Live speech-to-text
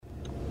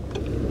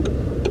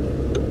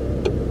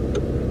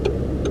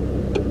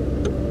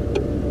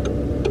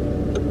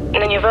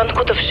një vend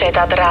ku të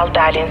fshetat rrallë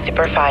dalin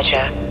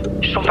sipërfaqe,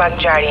 shumë pak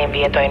ngjarje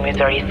mbijetojnë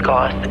mizorisë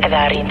kohës edhe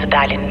arrin të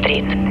dalin në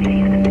dritë.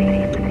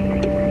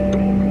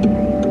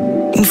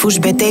 Në fush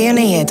betejën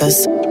e jetës,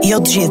 jo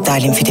të gjithë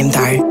dalin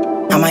fitimtar,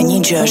 ama një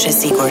gjë është e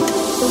sigurt.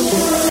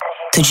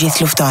 Të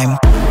gjithë luftojmë.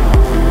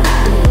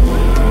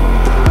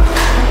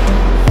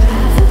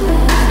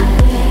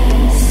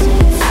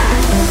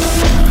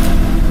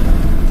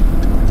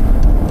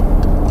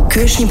 Ky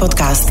është një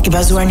podcast i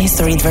bazuar në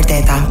histori të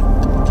vërteta.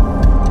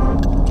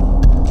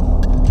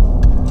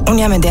 Unë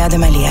jam Edea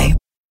Demaliaj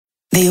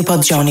dhe ju po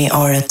dëgjoni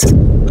Orët.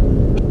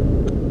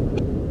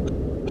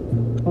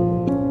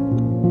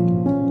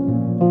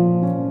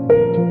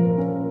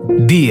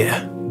 Bie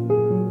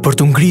për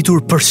të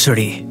ngritur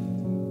përsëri.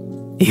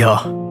 Jo,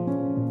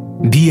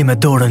 bie me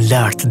dorën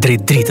lart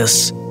drejt dritës.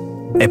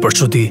 E për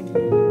çudi,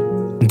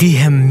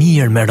 ndihem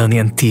mirë me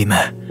rënien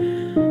time.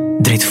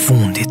 Drejt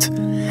fundit,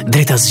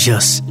 drejt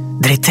asgjës,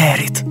 drejt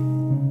erit.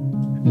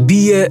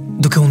 Bie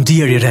duke u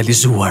ndjerë i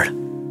realizuar.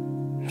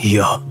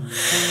 Jo.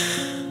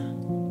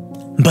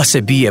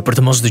 Mbase bie për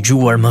të mos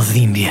dëgjuar më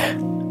dhimbje,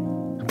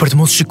 për të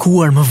mos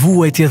shikuar më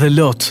vuajtje dhe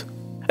lot.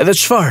 Edhe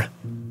çfarë?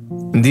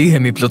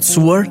 Ndihem i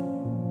plotësuar?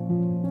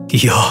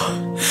 Jo.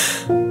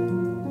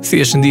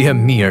 Thjesht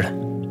ndihem mirë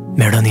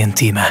me rënien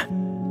time.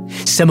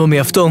 Se më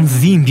mjafton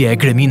dhimbje e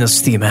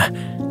greminës time.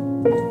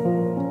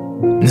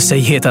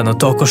 Nëse jeta në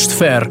tokë është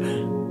ferr,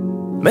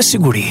 me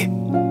siguri,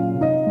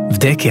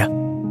 vdekja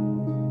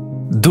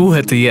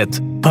duhet të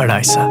jetë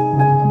parajsa.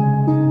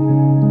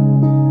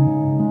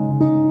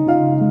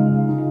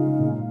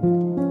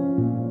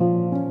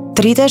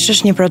 Të rritesh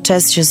është një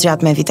proces që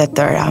zgjat me vite të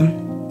tëra.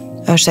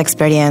 Është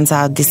eksperjenca,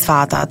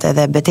 disfatat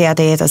edhe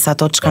betejat e jetës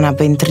ato që na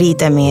bëjnë të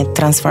rritemi, të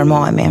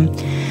transformohemi.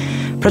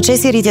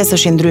 Procesi i rritjes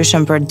është i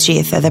ndryshëm për të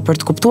gjithë edhe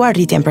për të kuptuar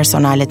rritjen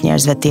personale të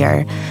njerëzve të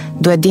tjerë,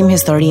 duhet dim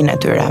historinë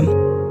e tyre.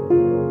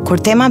 Kur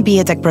tema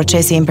bie tek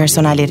procesi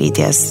impersonal i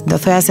rritjes, do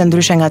thoja se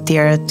ndryshe nga të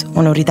tjerët,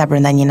 unë u rrita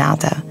brenda një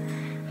nate.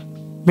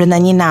 Brenda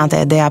një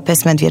nate Edea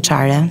 15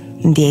 vjeçare,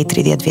 ndjej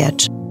 30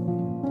 vjeç.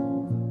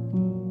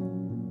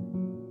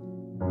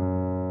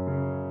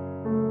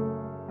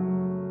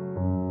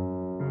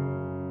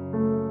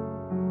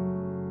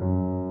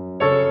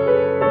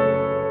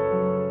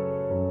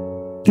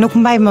 Nuk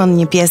mbaj mend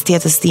një pjesë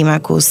tjetës time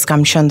ku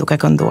s'kam qenë duke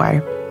kënduar.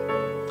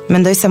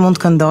 Mendoj se mund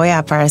të këndoja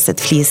para se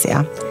të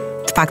flisja,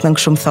 të paktën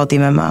kështu më thoti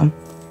me më.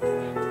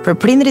 Për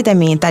prindrit e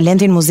mi,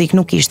 talenti në muzikë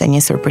nuk ishte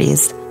një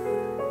surprizë.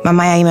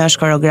 Mamaja ime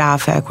është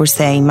koreografe,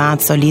 kurse i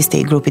mat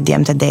solisti i grupit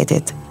Djemt të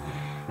Detit.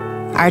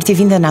 Arti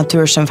vinte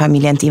natyrshëm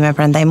familjen time,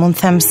 prandaj mund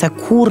të them se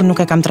kurrë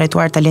nuk e kam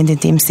trajtuar talentin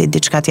tim si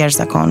diçka të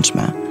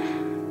jashtëzakonshme.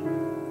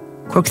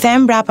 Kur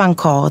kthehem mbrapa në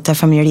kohë te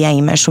fëmijëria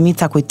ime,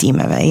 shumica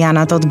kujtimeve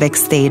janë ato të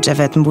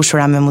backstage-eve të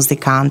mbushura me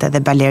muzikantë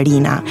dhe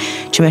balerina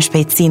që me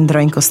shpejtësi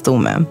ndrojnë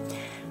kostume.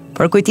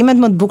 Por kujtimet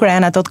më të bukura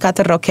janë ato të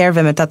 4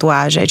 rockerëve me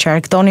tatuazhe që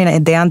arktonin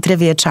Edean 3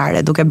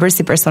 vjeçare duke bërë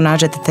si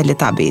personazhet e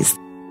Teletubbies.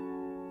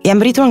 Jam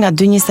rritur nga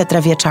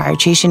 23 vjeçar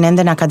që ishin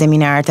ende në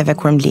Akademinë e Arteve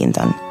kur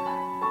mblindën.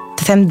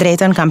 Të them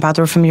drejtën, kam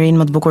patur fëmijërinë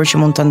më të bukur që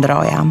mund të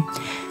ndroja.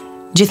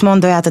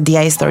 Gjithmonë doja të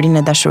dija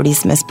historinë e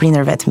dashurisë mes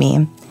prindërve të mi.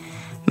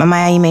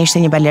 Mamaja ime ishte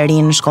një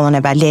balerinë në shkollën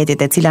e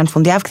baletit, e cila në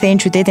fundjavë kthehej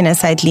në qytetin e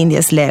saj të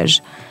lindjes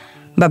Lezhë.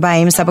 Baba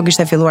im sapo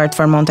kishte filluar të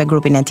formonte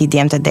grupin e tij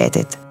Djemt të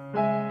Detit.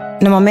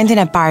 Në momentin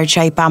e parë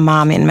që ai pa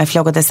mamin me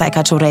flokët e saj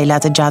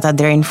kaçurrela të gjata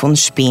deri në fund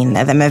shtëpinë,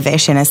 edhe me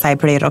veshjen e saj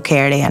prej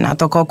rockere, në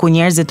ato kohë ku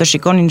njerëzit të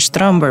shikonin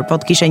shtrëmbër, po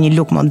të kishe një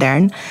look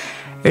modern,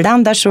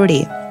 ran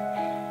dashuri.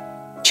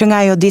 Që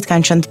nga ajo ditë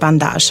kanë qenë të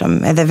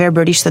pandashëm, edhe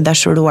verbërisht të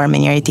dashuruar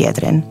me njëri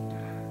tjetrin.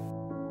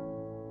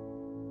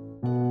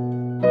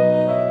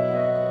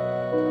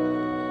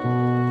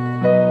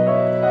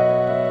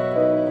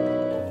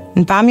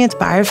 Në pamje të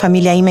parë,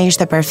 familja ime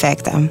ishte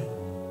perfekte.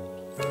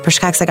 Për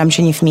shkak se kam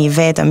qenë një fëmijë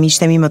vetëm,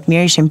 miqtë e mi më të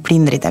mirë ishin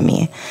prindrit e mi.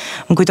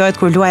 Më kujtohet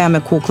kur luaja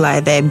me kuklla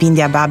edhe e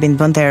bindja babin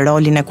të bënte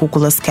rolin e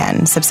kukullës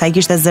Ken, sepse ai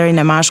kishte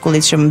zërin e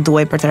mashkullit që më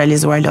duhej për të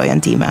realizuar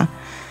lojën time.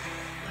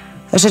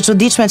 Është e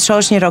çuditshme të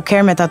shohësh një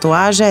rocker me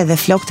tatuazhe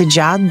dhe flokë të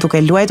gjatë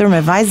duke luajtur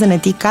me vajzën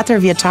e tij 4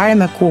 vjeçare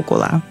me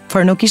kukulla,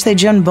 por nuk ishte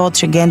gjë në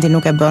botë që Genti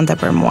nuk e bënte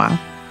për mua.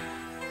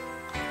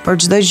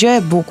 Por çdo gjë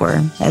e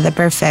bukur, edhe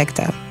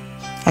perfekte,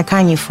 e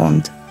ka një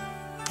fund.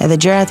 Edhe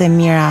gjërat e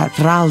mira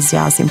rrallë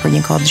zgjasin për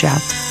një kohë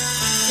gjatë.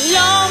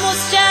 Jam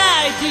mos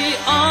qajti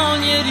o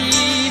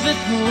njeri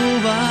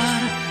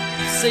vetmuar,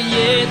 se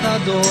jeta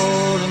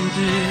dorën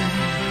ty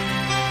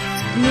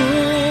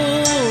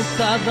nuk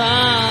ta dha.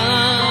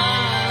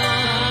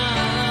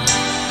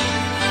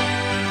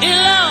 I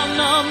lam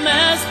në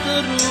mes të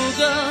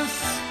rrugës.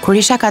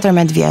 Kur isha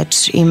 14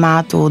 vjeç, i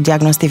mat u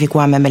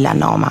diagnostifikua me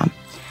melanoma.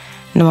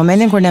 Në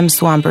momentin kur ne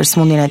mësuam për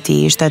smundjen e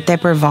tij, ishte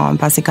tepër vonë,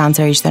 pasi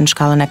kanceri ishte në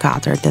shkallën e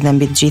 4 dhe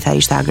mbi të gjitha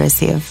ishte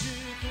agresiv.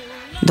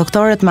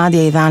 Doktorët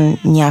madje i dhanë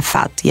një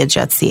afat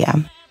jetëgjatësie.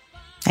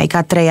 Ai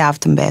ka 3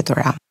 javë të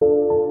mbetura.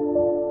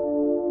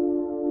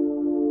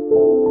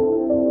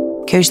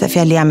 Kjo ishte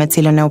fjalia me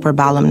cilën ne u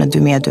përballëm në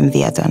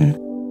 2012-ën.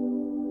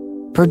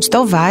 Për çdo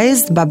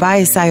vajzë,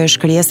 babai i saj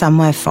është krijesa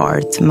më e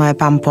fortë, më e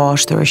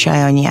pamposhtur që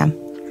ajo nje.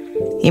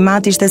 I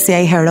Mati ishte si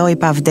ai hero i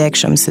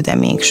pavdekshëm sytë e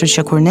mi, kështu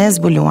që kur ne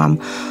zbuluam,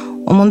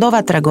 u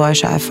mundova të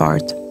tregohesha e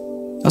fortë,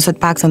 ose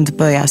të paktën të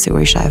bëja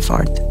sikur isha e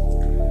fortë.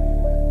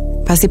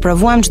 Pasi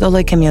provuam çdo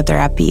lloj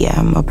kemioterapie,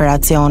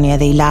 operacioni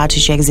edhe ilaçi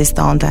që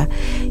ekzistonte,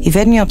 i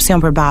vetmi opsion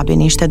për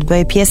babin ishte të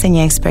bëj pjesë e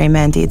një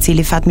eksperimenti i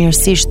cili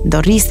fatmirësisht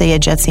do rriste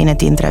jetëgjatësinë e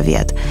tij në 3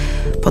 vjet,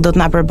 po do të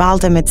na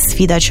përballte me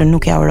sfida që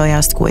nuk ja uroj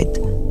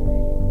askujt.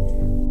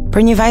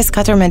 Për një vajzë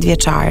 14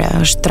 vjeçare,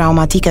 është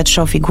traumatike të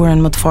shoh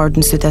figurën më të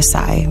fortë në sytë e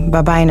saj,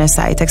 babain e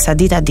saj, teksa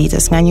dita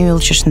ditës nga një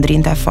yll që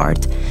shndrinte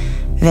fort,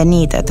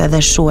 venitet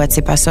edhe shuhet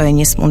si pasojë e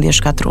një smundje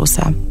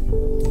shkatruese.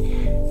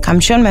 Kam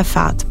qenë me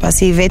fat,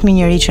 pasi i vetmi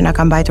njeri që na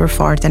ka mbajtur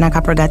fort e na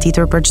ka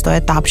përgatitur për çdo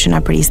etapë që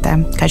na priste,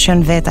 ka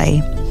qenë vetë ai.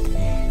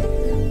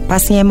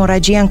 Pas një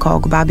hemorragjie në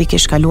kokë, babi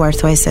kishte kaluar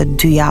thuajse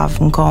 2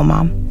 javë në koma.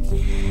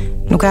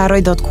 Nuk e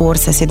harroj dot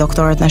kurrë se si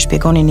doktorët na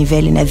shpjegonin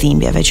nivelin e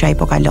dhimbjeve që ai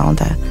po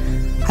kalonte.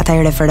 Ata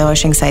i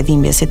referoheshin kësaj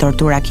dhimbje si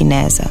tortura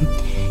kineze,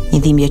 një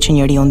dhimbje që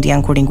njeriu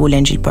ndjen kur i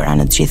ngulen gjilpëra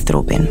në të gjithë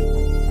trupin.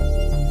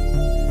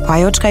 Po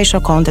ajo çka i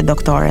shokonte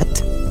doktorët,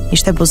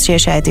 ishte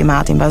buzëqeshja e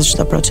Timatit mbas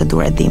çdo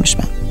procedure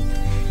dhimbshme.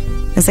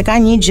 Nëse ka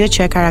një gjë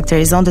që e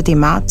karakterizonte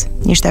Timat,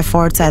 ishte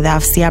forca edhe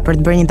aftësia për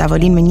të bërë një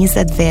tavolinë me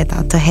 20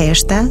 veta, të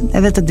heshte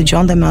edhe të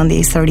dëgjonte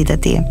mendje historitë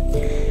e tij.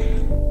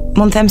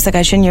 Mund të them se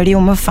ka qenë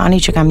njeriu më fani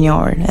që kam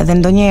njohur, edhe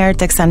ndonjëherë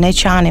teksa ne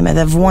qanim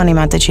edhe vuanim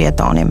atë që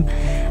jetonim,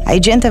 ai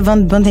gjente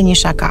vend bënte një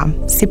shaka,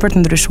 si për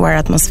të ndryshuar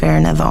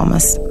atmosferën e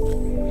dhomës.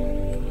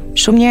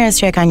 Shumë njerëz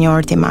që e kanë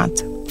njohur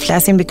Timat,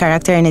 flasin mbi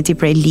karakterin e tij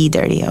prej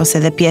lideri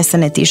ose edhe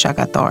pjesën e tij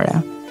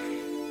shakatore.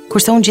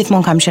 Kurse unë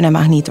gjithmonë kam qenë e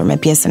mahnitur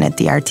me pjesën e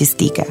tij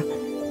artistike.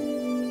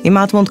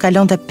 Timat mund të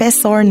kalonte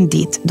 5 orë në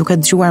ditë duke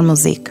dëgjuar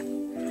muzikë.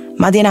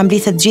 Madje na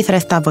mblidhte gjithë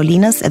rreth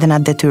tavolinës edhe na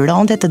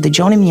detyronte të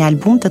dëgjonim një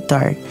album të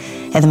tërë,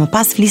 edhe më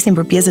pas flisnim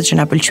për pjesët që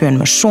na pëlqyen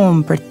më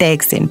shumë, për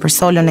tekstin, për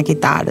solon e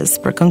kitarës,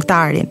 për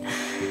këngëtarin.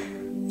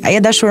 Ai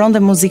e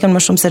dashuronte muzikën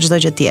më shumë se çdo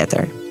gjë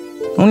tjetër.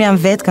 Unë jam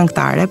vetë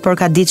këngëtare, por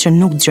ka ditë që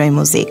nuk dëgjoj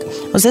muzikë,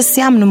 ose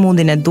s'jam në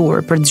mundin e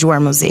dur për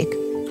dëgjuar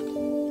muzikë.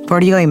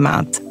 Por jo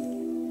Timat.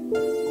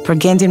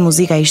 Për Gentin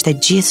muzika ishte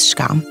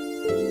gjithçka.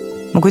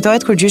 Më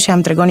kujtohet kur gjyshi jam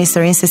tregon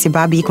historinë se si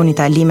babi iku në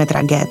Itali me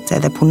traget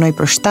edhe punoi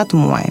për 7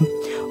 muaj.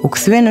 U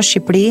kthye në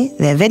Shqipëri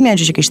dhe vetmja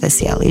gjë që kishte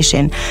sjell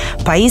ishin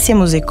pajisje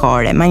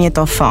muzikore,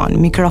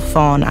 magnetofon,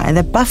 mikrofona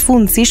edhe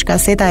pafundësisht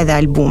kaseta edhe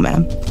albume.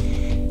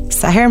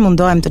 Sa herë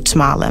mundohem të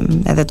çmallem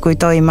edhe të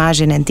kujtoj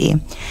imazhin e tij.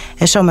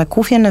 E shoh me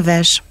kufjen në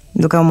vesh,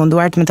 duke u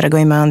munduar të më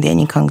tregoj mendje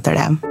një këngë të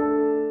re.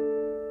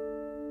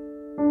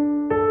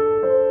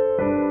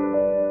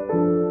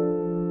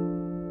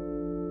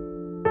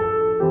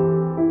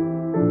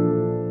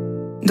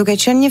 Duke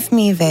qenë një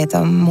fëmijë i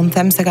vetëm, mund të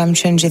them se kam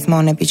qenë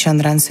gjithmonë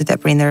epiqendra në sytë e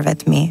prindërve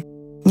të mi.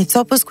 Një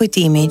copës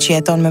kujtimi që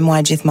jeton me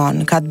mua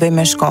gjithmonë ka të bëjë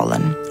me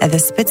shkollën, edhe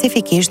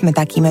specifikisht me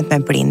takimet me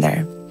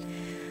prindër.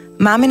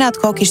 Mamin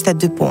atë kohë kishte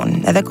 2 punë,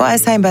 edhe koha e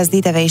saj mbas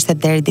ditëve ishte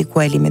deri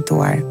diku e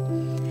limituar.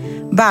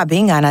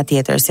 Babi, nga ana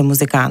tjetër si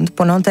muzikant,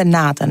 punonte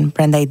natën,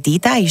 prandaj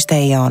dita ishte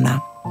e jona.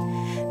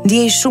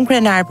 Ndjej shumë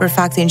krenar për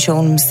faktin që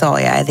unë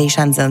mësoja edhe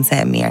isha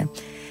nxënëse e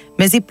mirë.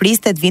 Mezi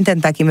priste të vinte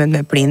në takimet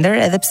me prindër,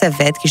 edhe pse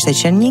vetë kishte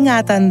qenë një nga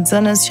ata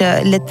nxënës që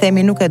le të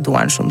themi nuk e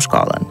duan shumë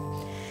shkollën.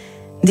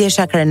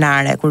 Ndjesha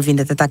krenare kur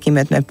vinte te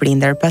takimet me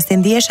prindër, pasi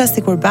ndjesha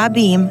sikur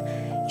babi im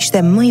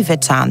ishte më i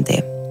veçanti.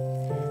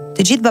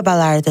 Të gjithë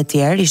baballarët e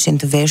tjerë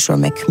ishin të veshur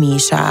me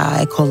këmisha,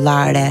 e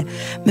kollare,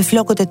 me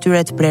flokët e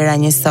tyre të prera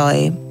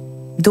njësoj,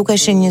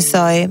 dukeshin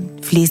njësoj,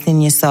 flisnin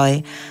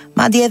njësoj,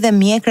 madje edhe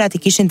mjekrat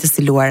i kishin të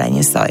stiluara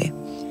njësoj.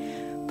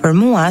 Për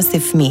mua, si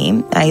fëmijë,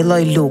 ai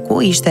lloj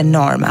luku ishte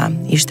norma,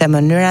 ishte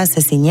mënyra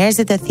se si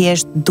njerëzit e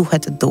thjesht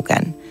duhet të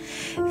duken.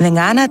 Dhe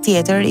nga ana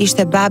tjetër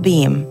ishte babi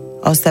im,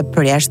 ose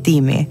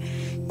përjashtimi,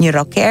 një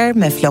rocker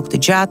me flokë të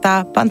gjata,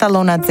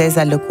 pantallona të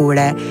zeza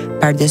lëkure,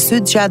 pardesy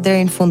të gjatë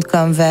deri në fund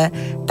këmbëve,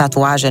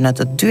 tatuazhe në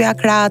të 2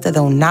 kratë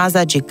edhe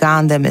unaza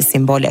gjigande me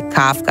simbole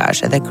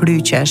kafkash edhe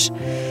kryqesh.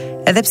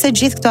 Edhe pse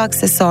gjithë këto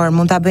aksesorë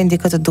mund ta bëjnë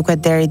dikë të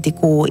duket deri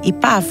diku i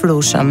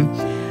paafrueshëm,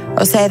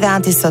 ose edhe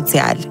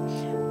antisocial.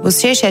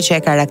 Buzëqeshja që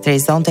e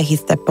karakterizonte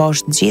hidhte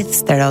poshtë gjithë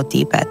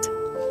stereotipet.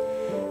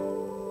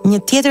 Një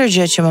tjetër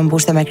gjë që më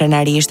mbushte me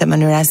krenari ishte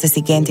mënyra se si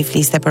Genti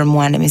fliste për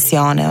mua në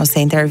emisione ose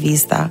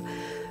intervista.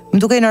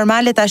 Më dukej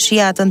normale ta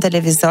shija atë në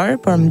televizor,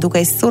 por më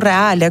dukej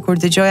surreale kur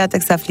dëgjoja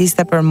teksa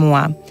fliste për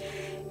mua.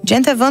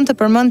 Gjente vend të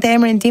përmendte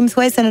emrin tim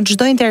thuajse në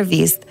çdo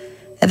intervistë,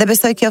 edhe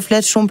besoj kjo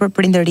flet shumë për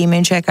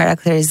prindërimin që e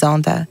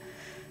karakterizonte.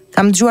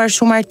 Kam dëgjuar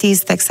shumë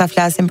artistë teksa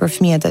flasin për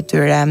fëmijët e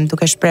tyre,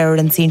 duke shprehur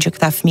rëndësinë që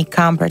këta fëmijë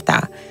kanë për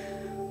ta.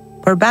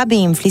 Por babi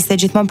im fliste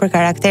gjithmonë për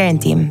karakterin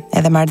tim,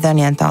 edhe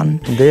marrëdhënien ton.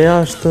 Edea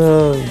është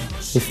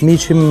një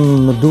fëmijë që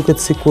më duket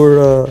sikur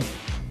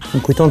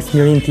më kujton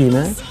fëmijërinë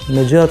time,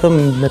 megjithatë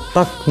me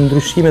pak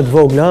ndryshime të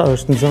vogla,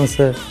 është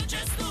nxënëse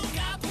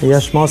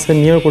jashtëmase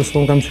mirë, kurse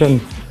unë kam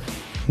qenë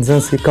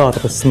nxënës i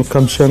 4-s, nuk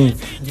kam qenë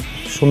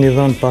shumë i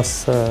dhënë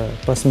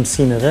pas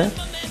mësimeve.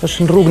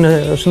 Është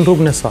në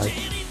rrugën e saj.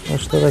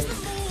 Është edhe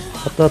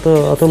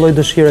atë lloj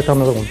dëshire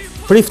kam edhe unë.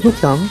 Prift nuk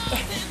jam.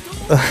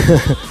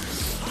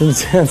 Në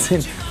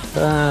sensin,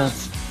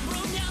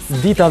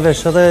 dita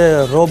vesh edhe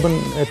robën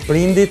e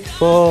prindit,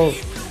 po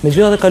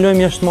megjithatë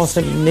kalojmë jashtë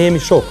mose, ne jemi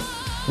shok.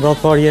 Në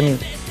radhë parë jemi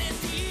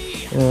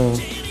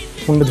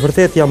unë me të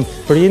vërtet jam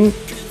prind,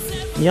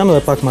 jam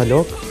edhe pak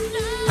malok.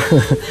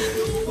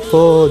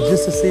 Po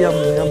gjithsesi jam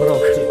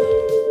brok.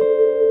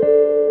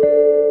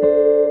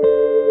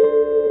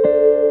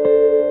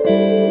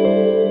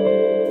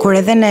 Kur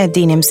edhe ne e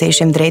dinim se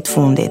ishim drejt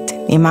fundit,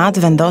 i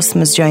madh vendos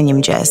më zgjoj një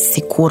mëngjes,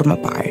 si kur më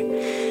parë.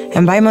 E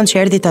mbaj mend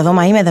që erdhi te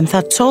dhoma ime dhe më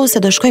tha, "Ço se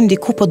do shkojmë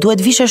diku, po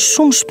duhet vishesh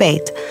shumë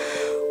shpejt."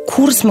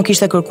 Kur s'më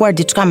kishte kërkuar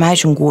diçka me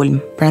aq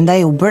ngulm,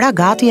 prandaj u bëra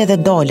gati edhe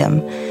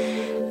dolëm.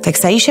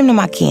 Teksa ishim në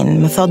makinë,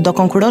 më thot do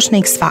konkurosh në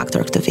X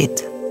Factor këtë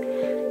vit.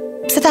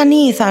 Pse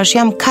tani, thash,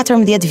 jam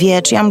 14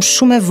 vjeç, jam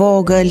shumë e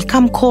vogël,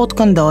 kam kohë të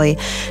këndoj,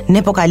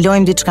 ne po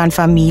kalojmë diçka në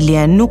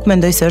familje, nuk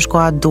mendoj se është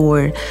koha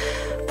dur.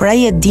 Por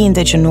ai e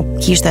dinte që nuk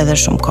kishte edhe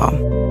shumë kohë.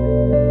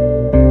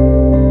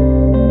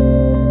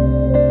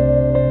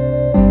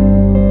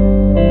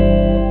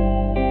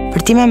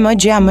 Për time më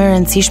gjëja më e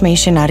rëndësishme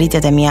ishin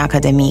arritjet e mia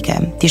akademike.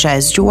 Tisha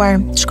e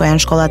zgjuar, shkoja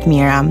në shkolla të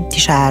mira,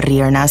 tisha e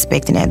arrirë në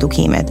aspektin e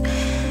edukimit.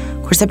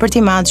 Kurse për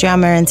ti madh gjëja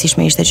më e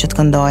rëndësishme ishte që të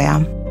këndoja.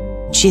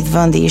 Gjithë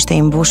vendi ishte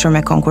i mbushur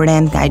me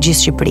konkurrent nga e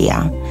gjithë Shqipëria.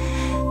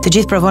 Të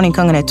gjithë provonin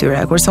këngën e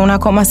tyre, kurse unë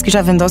akoma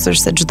s'kisha vendosur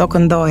se çdo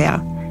këndoja.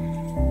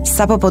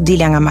 Sapo po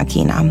dilja nga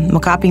makina, më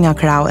kapi nga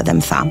krau edhe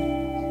më tha,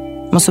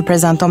 "Mos u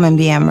prezanto me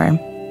mbiemër.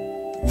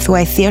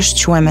 Thuaj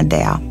thjesht quhem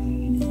Edea."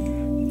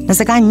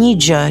 Nëse ka një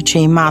gjë që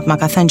i madh ma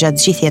ka thënë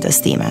gjatë gjithë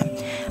jetës time,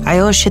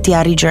 ajo është që t'i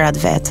arrij gjërat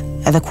vet,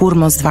 edhe kur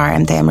mos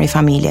zvarem te emri i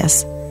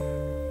familjes.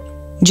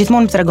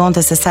 Gjithmonë më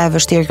tregonte se sa e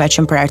vështirë ka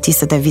qenë për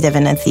artistët e viteve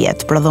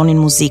 90, prodhonin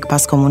muzikë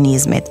pas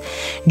komunizmit,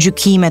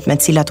 gjykimet me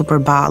të cilat u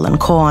përballën,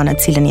 koha në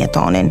të cilën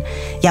jetonin.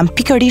 Janë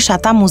pikërisht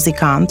ata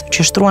muzikantë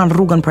që shtruan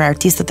rrugën për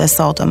artistët e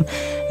sotëm,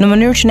 në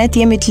mënyrë që ne të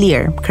jemi të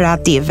lirë,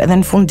 kreativ, edhe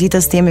në fund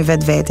ditës të jemi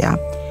vetvetja.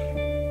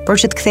 Por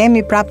që të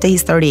kthehemi prapë te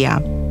historia.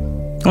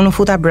 Unë u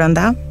futa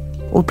brenda,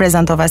 u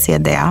prezantova si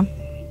Edea,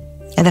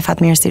 edhe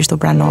fatmirësisht u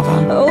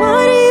pranova.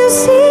 What do you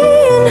see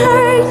in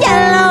her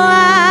yellow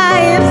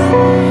eyes?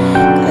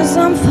 'Cause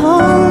I'm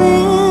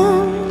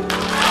falling.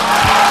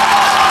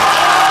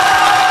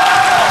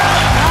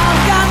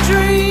 I've got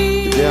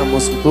dreams. Edea,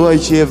 mos thuaj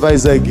që je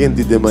vajza e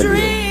Gent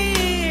Demaliaj.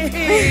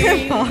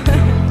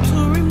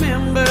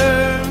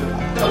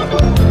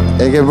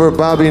 E ke bërë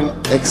babin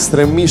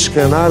ekstremisht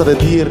krenar dhe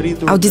ti e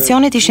rritur.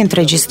 Audicionet ishin të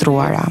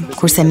regjistruara,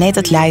 kurse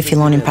netët live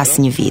fillonin pas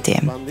një viti.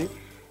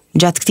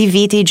 Gjatë këtij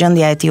viti,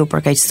 gjendja e tij u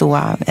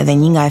përkeqësua edhe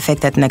një nga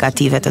efektet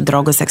negative të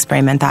drogës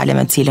eksperimentale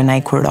me cilën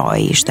ai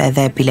kuroi ishte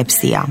edhe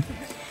epilepsia.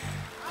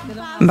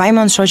 Mbaj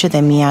mend shoqet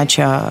e mia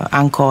që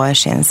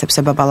ankoheshin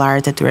sepse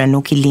baballarët e tyre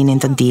nuk i linin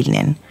të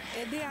dilnin,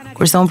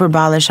 kurse unë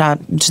përballesha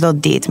çdo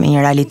ditë me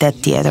një realitet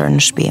tjetër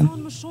në shtëpi.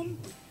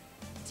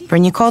 Për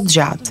një kohë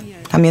gjatë,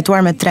 kam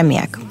jetuar me 3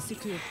 mjek.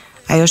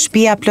 Ajo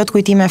shtëpia plot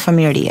kujtime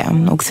fëmijërie,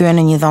 u kthye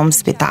në një dhomë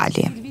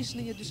spitali.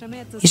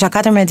 Isha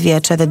 14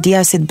 vjeçë dhe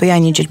dija si të bëja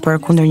një gjilpër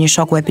kundër një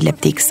shoku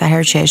epileptik sa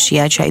herë që e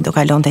shija që ai do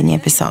kalonte një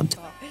episod.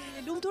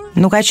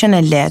 Nuk ka qenë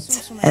e lehtë,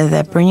 edhe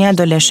për një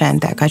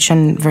adoleshente ka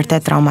qenë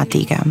vërtet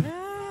traumatike.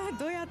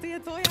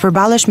 Të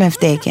përballesh me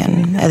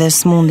vdekjen edhe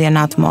smundjen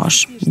në atë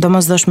moshë,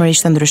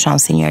 domosdoshmërisht të ndryshon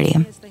si njeri.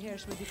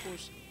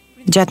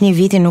 Gjatë një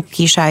viti nuk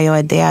kisha ajo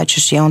Edea që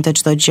shijonte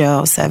çdo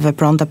gjë ose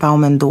vepronte pa u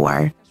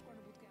menduar.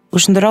 U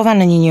shndërrova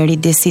në një njeri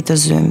disi të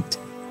zymt,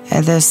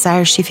 edhe sa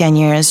herë shifja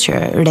njerëz që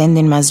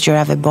rendin mas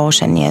gjërave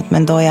boshe në jetë,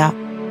 mendoja,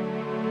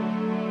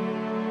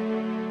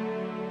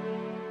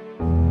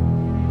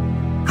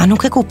 a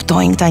nuk e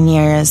kuptojnë këta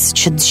njerëz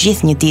që të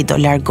gjithë një ditë do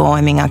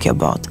largohemi nga kjo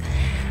botë?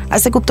 A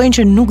se kuptojnë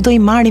që nuk do i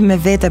marrim me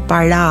vete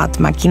parat,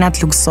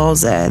 makinat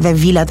luksoze dhe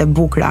vilat e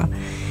bukura?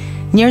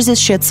 Njerëzit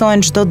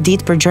shqetësohen çdo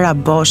ditë për gjëra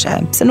boshe,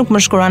 pse nuk më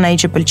shkuron ai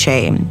që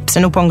pëlqej, pse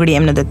nuk po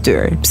ngrihem në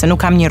detyrë, pse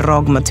nuk kam një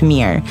rrogë më të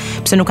mirë,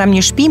 pse nuk kam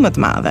një shtëpi më të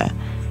madhe.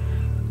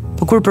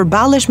 Po kur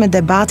përballesh me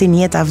debatin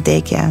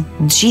jeta-vdekje,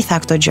 gjitha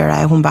këto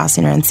gjëra e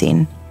humbasin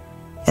rëndësinë.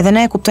 Edhe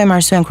ne e kuptojmë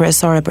arsyen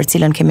kryesore për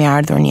cilën kemi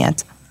ardhur në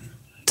jetë.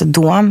 Të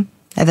duam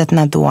edhe të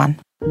na duan.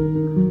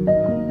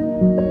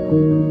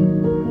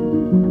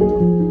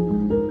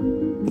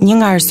 Një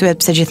nga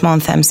arsyet pse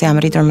gjithmonë them se jam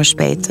rritur më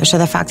shpejt, është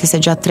edhe fakti se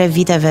gjatë 3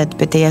 viteve të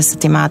betejës së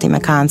timati me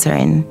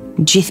kancerin,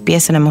 gjithë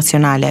pjesën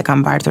emocionale e kam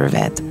mbartur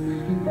vetë.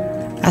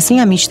 Asnjë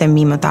nga miqtë e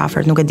mi më të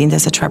afërt nuk e dinte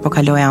se çfarë po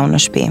kaloja unë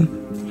në shtëpi.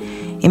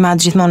 I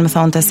madh gjithmonë më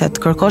thonte se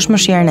të kërkosh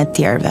mëshirën e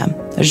tjerëve,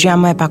 është gjëja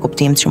më e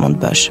pakuptimit që mund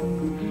të bësh.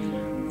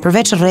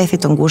 Përveç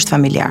rrethit të ngushtë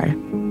familjar,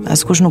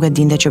 askush nuk e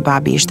dinte që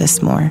babi ishte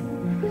smur.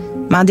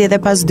 Madje edhe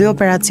pas 2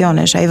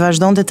 operacionesh, ai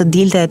vazhdonte të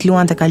dilte e të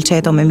luante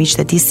kalçeto me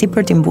miqtë e tij si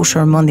për t'i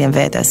mbushur mendjen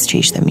vetes që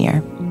ishte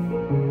mirë.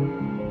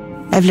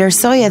 E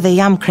vlerësoj edhe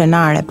jam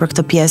krenare për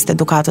këtë pjesë të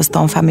edukatës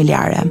tonë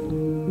familjare.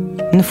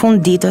 Në fund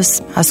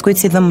ditës,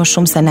 askujt si dhëm më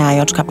shumë se ne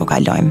ajo çka po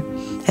kalojmë.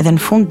 Edhe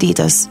në fund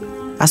ditës,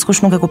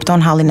 askush nuk e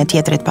kupton hallin e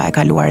tjetrit pa e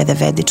kaluar edhe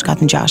vetë diçka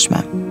të ngjashme.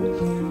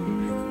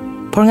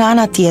 Por nga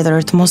ana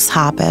tjetër të mos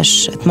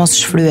hapesh, të mos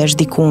shfryesh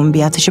diku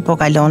mbi atë që po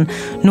kalon,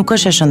 nuk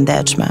është e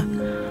shëndetshme.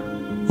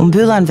 U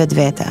mbyllan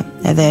vetvete,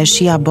 edhe e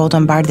shija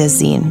botën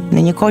bardhëzin,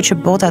 në një kohë që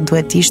bota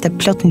duhet të ishte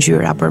plot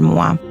ngjyra për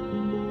mua.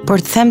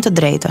 Por të them të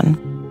drejtën,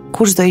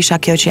 kush do isha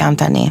kjo që jam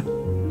tani?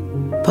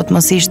 Po të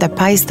mos ishte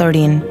pa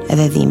historinë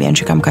edhe dhimbjen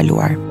që kam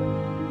kaluar.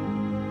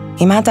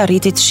 I mata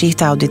arriti të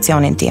shihte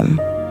audicionin tim,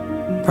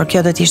 por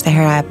kjo do të ishte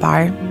hera e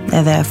parë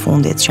edhe e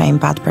fundit që ai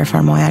mpat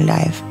performoja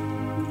live.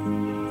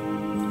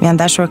 Mi janë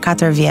dashur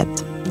 4 vjet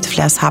të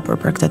flas hapur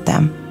për këtë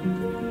temë.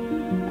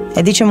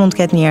 E di që mund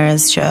të ketë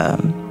njerëz që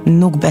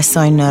nuk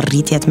besojnë në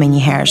rritjet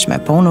menjëhershme,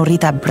 po unë u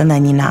rrita brenda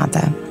një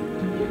nate.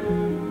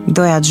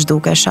 Doja të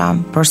zhdukesha,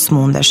 por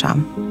s'mundesha.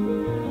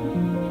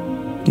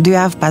 2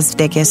 javë pas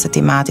vdekjes së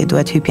Timati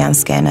duhet hypja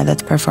në skenë dhe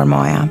të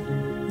performoja.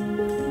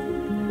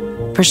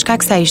 Për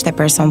shkak se ai ishte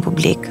person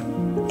publik,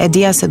 e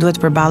dija se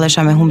duhet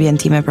përballesha me humbjen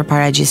time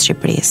përpara gjithë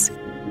Shqipërisë.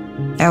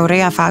 E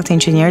urreja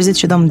faktin që njerëzit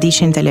që do më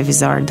ndiqnin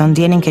televizor, do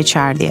ndjenin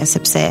keqardhje,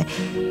 sepse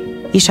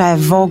isha e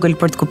vogël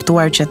për të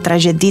kuptuar që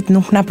tragjedit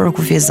nuk na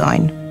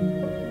përkufizojnë.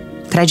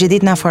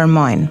 Tragjedit na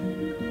formojnë.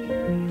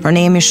 Por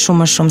ne jemi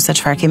shumë më shumë se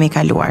çfarë kemi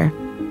kaluar.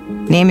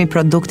 Ne jemi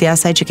produkti i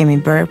asaj që kemi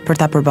bërë për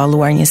ta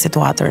përballuar një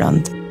situatë të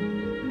rëndë.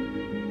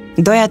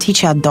 Doja të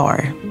hiqja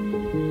dorë.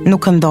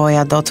 Nuk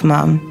këndoja dot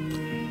më.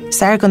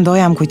 Sa herë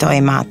këndoja më kujtoi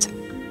mat.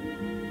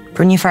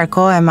 Për një farë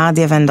kohë e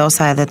madje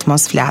vendosa edhe të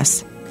mos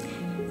flas.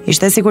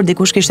 Ishte sikur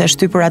dikush kishte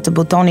shtypur atë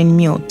butonin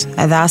mute,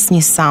 edhe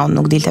asnjë sound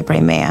nuk dilte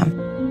prej meje.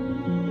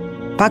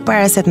 Pak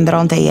para se të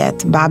ndronte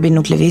jetë, babi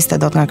nuk lëvizte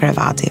dot nga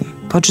krevati,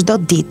 po çdo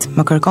ditë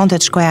më kërkonte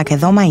të shkoja ke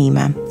dhoma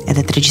ime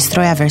edhe të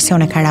regjistroja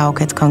versione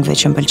karaoke të këngëve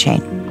që më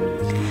pëlqejnë.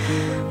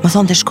 Më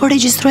thonte shko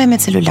regjistroje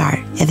me celular,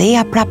 edhe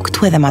eja prap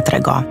këtu edhe ma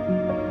trego.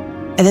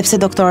 Edhe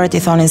pse doktorët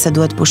i thonin se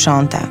duhet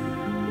pushonte,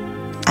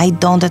 ai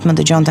donte të më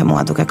dëgjonte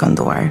mua duke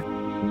kënduar.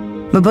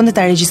 Më bënte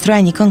ta regjistroja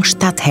një këngë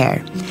 7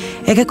 herë.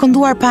 E ke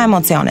kënduar pa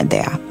emocion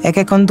Edea. E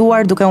ke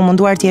kënduar duke u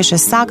munduar të jesh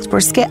sakt,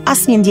 por s'ke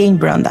asnjë ndjenjë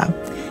brenda.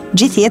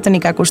 Gjithë jetën i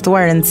ka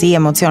kushtuar rëndësi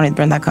emocionit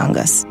brenda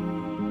këngës.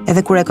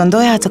 Edhe kur e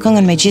këndoja atë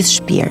këngën me gjithë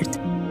shpirt,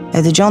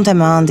 e dëgjonte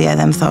me ëndje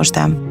dhe më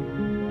thoshte: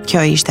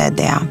 "Kjo ishte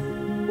Edea.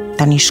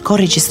 Tani shko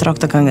regjistro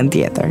këtë këngën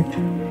tjetër."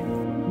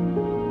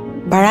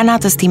 Para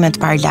natës time të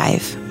parë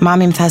live,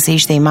 mami më tha se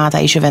ishte i mata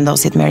ai që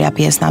vendosi të merrja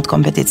pjesë në atë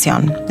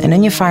kompeticion. E në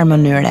një farë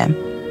mënyre,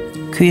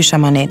 ky isha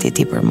amaneti i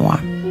tij për mua.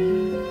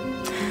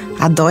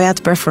 A doja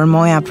të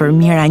performoja për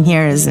mira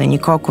njerëz në një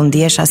kohë ku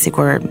ndjesha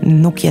sikur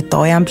nuk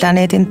jetoja në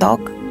planetin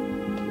Tokë?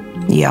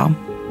 Jo.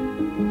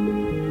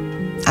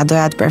 A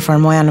doja të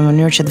performoja në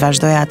mënyrë që të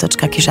vazhdoja ato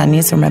çka kisha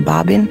nisur me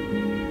babin?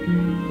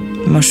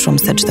 Më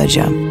shumë se çdo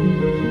gjë.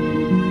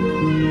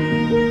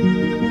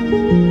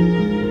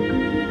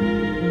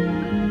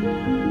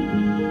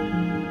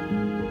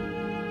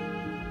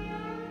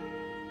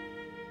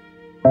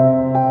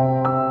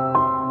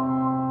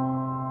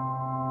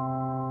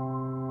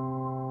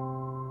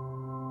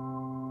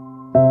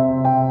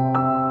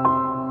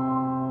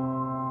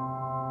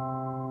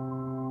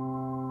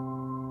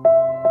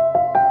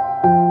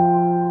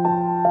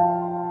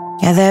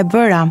 Edhe e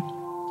bëra.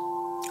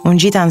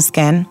 Unë gjita në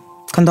skenë,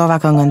 këndova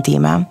këngën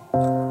time,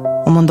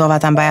 u mundova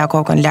ta mbaja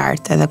kokën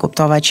lartë edhe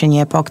kuptova që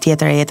një epokë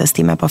tjetër e jetës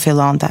time po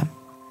fillonte.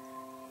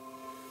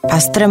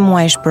 Pas 3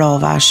 muajsh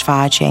prova,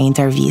 shfaqje,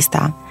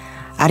 intervista,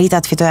 arrita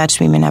të fitoja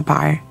çmimin e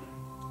parë.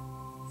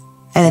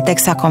 Edhe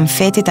teksa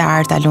konfetit e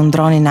arta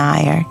lundronin në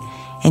ajër,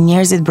 e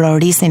njerëzit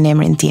brorisnin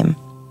emrin tim,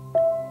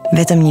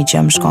 vetëm një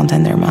gjë më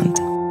shkonte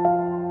ndërmend.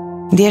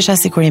 Ndjesha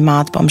sikur i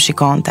mat po më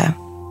shikonte.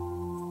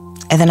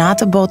 Edhe në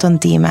atë botën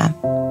time,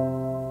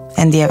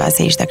 e ndjeva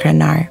se ishte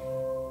krenar.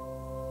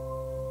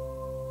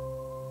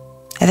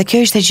 Edhe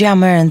kjo ishte gjëja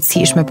më e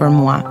rëndësishme për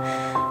mua.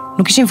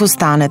 Nuk ishin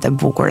fustanet e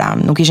bukura,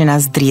 nuk ishin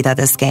as dritat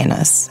e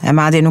skenës, e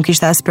madje nuk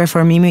ishte as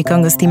performimi i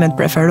këngës time të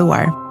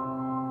preferuar.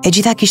 E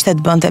gjitha kishte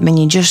të bënte me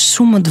një gjë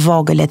shumë më të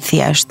vogël e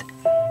thjesht,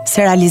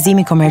 se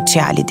realizimi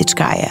komercial i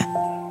diçkaje.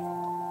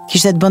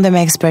 Kishte të bënte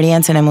me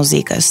eksperiencën e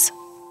muzikës,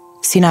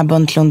 si na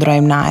bën të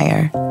lundrojmë në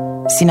ajër,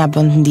 si na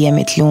bën të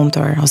ndihemi të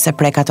lumtur ose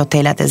prekat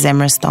hotelat e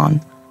zemrës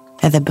tonë,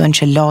 edhe bën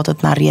që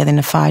lotët na rrjedhin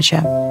në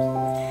faqe.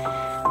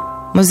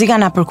 Muzika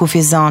na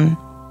përkufizon,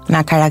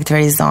 na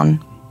karakterizon,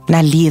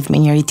 na lidh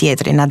me njëri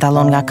tjetrin, na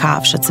dallon nga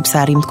kafshët sepse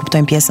arrijmë të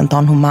kuptojmë pjesën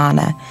tonë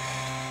humane.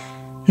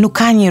 Nuk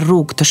ka një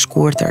rrugë të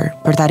shkurtër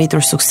për të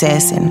arritur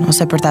suksesin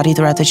ose për të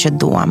arritur atë që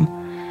duam.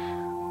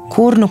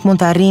 Kur nuk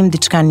mund të arrijmë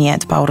diçka në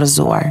jetë pa u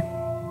rrëzuar.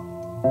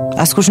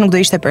 Askush nuk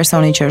do ishte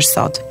personi që është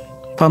sot,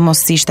 po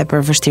mos ishte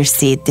për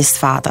vështirësitë,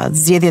 disfatat,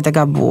 zgjedhjet e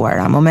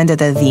gabuara,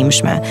 momentet e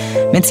dhimbshme,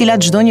 me të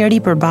cilat çdo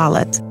njeri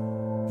përballet.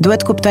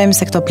 Duhet kuptojmë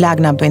se këto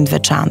plag na bëjnë të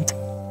veçantë.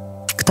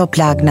 Këto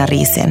plag na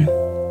rrisin.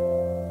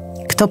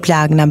 Këto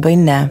plag na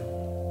bëjnë ne.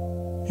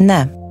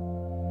 Ne.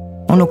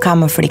 Unë nuk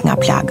kam më frikë nga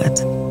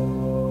plagët.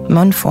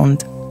 Më në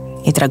fund,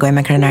 i tregoj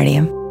me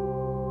krenari.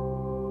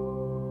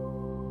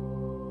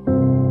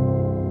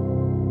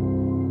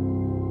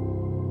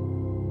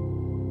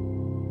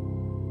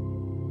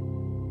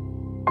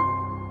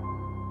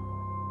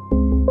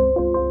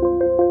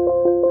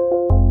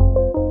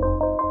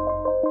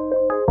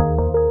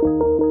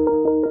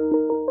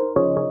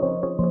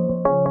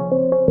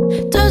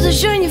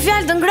 dëgjoj një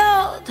fjalë të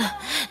ngrohtë,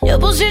 një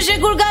buzëqeshje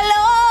kur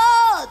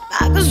kalot,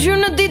 pakës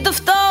gjyrë në ditë të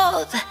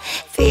ftohtë.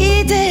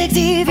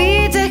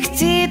 Vite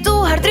këti,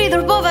 duhar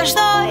dritur po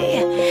vazhdoj,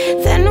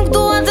 dhe nuk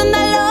dua të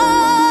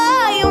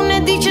ndaloj. Unë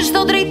e di që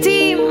çdo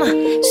drejtim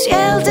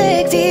sjell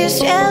te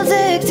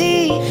këti,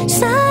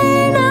 sa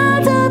e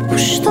nata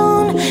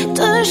pushton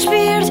të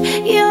shpirt,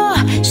 jo,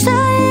 sa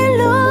e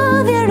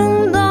lodhje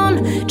rëndon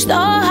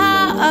çdo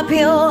hap,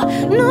 jo,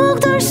 nuk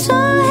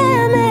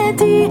tërsohem e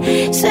ti,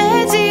 se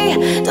ti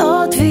do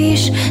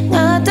t'vish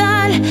nga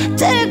dal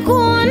tek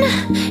unë.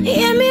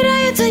 Jemi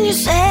raje të një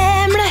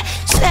semre,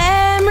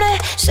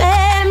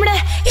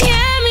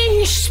 jemi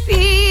një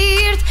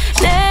shpirt,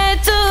 ne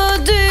të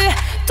dy,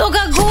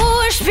 toka ku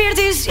është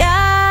shpirti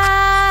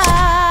zjarr,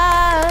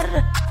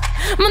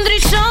 më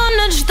ndryshon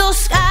në çdo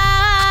skaj.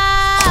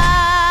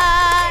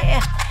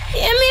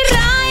 Jemi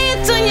raje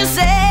të një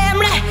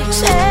semre,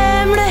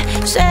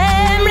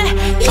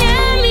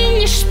 jemi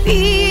një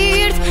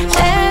shpirt,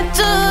 ne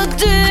të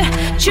dy,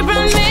 që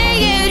pra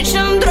meje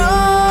qëndron.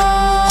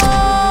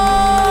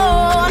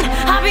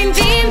 Hapin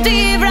tim t'i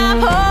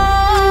vrapon.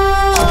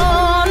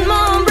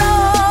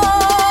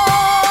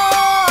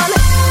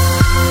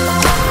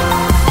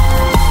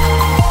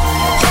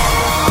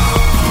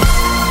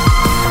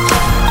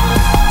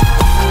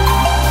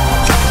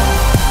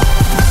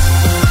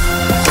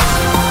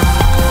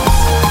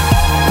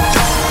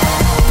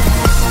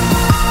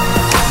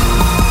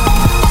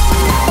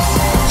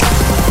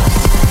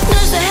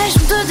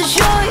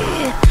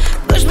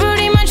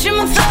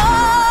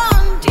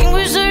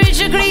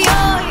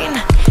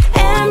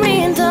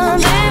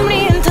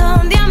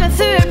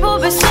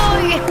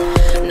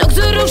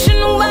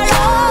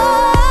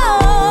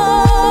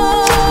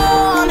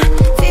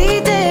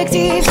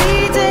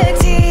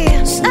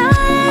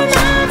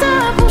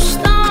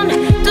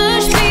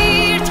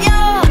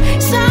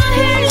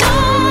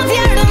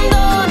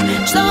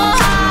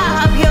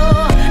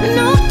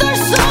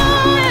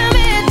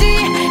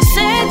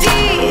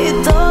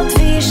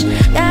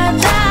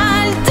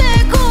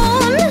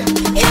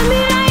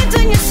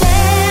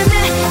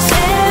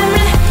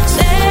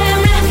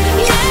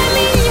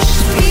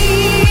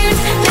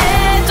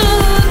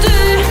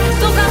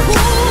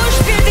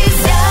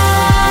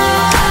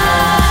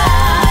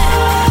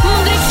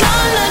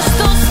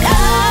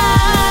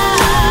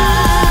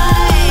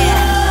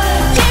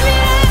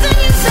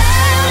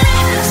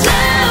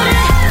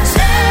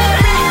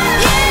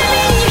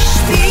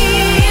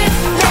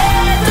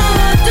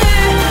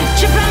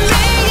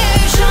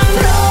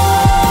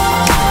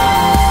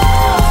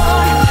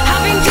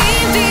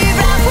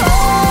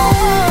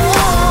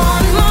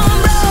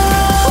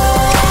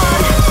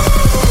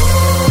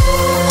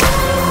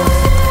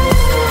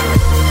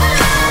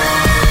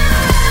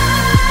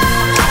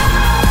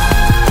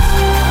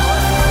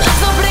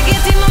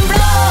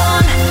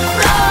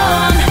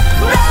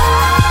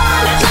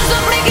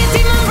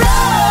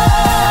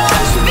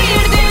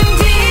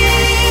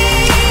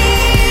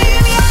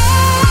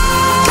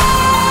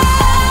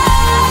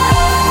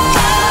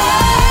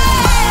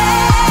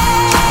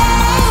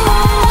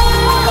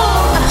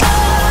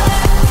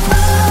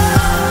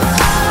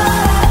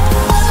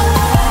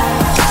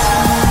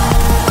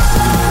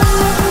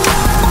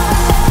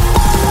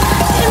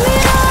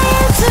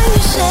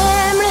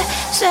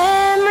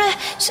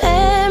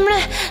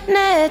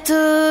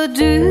 të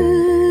dy.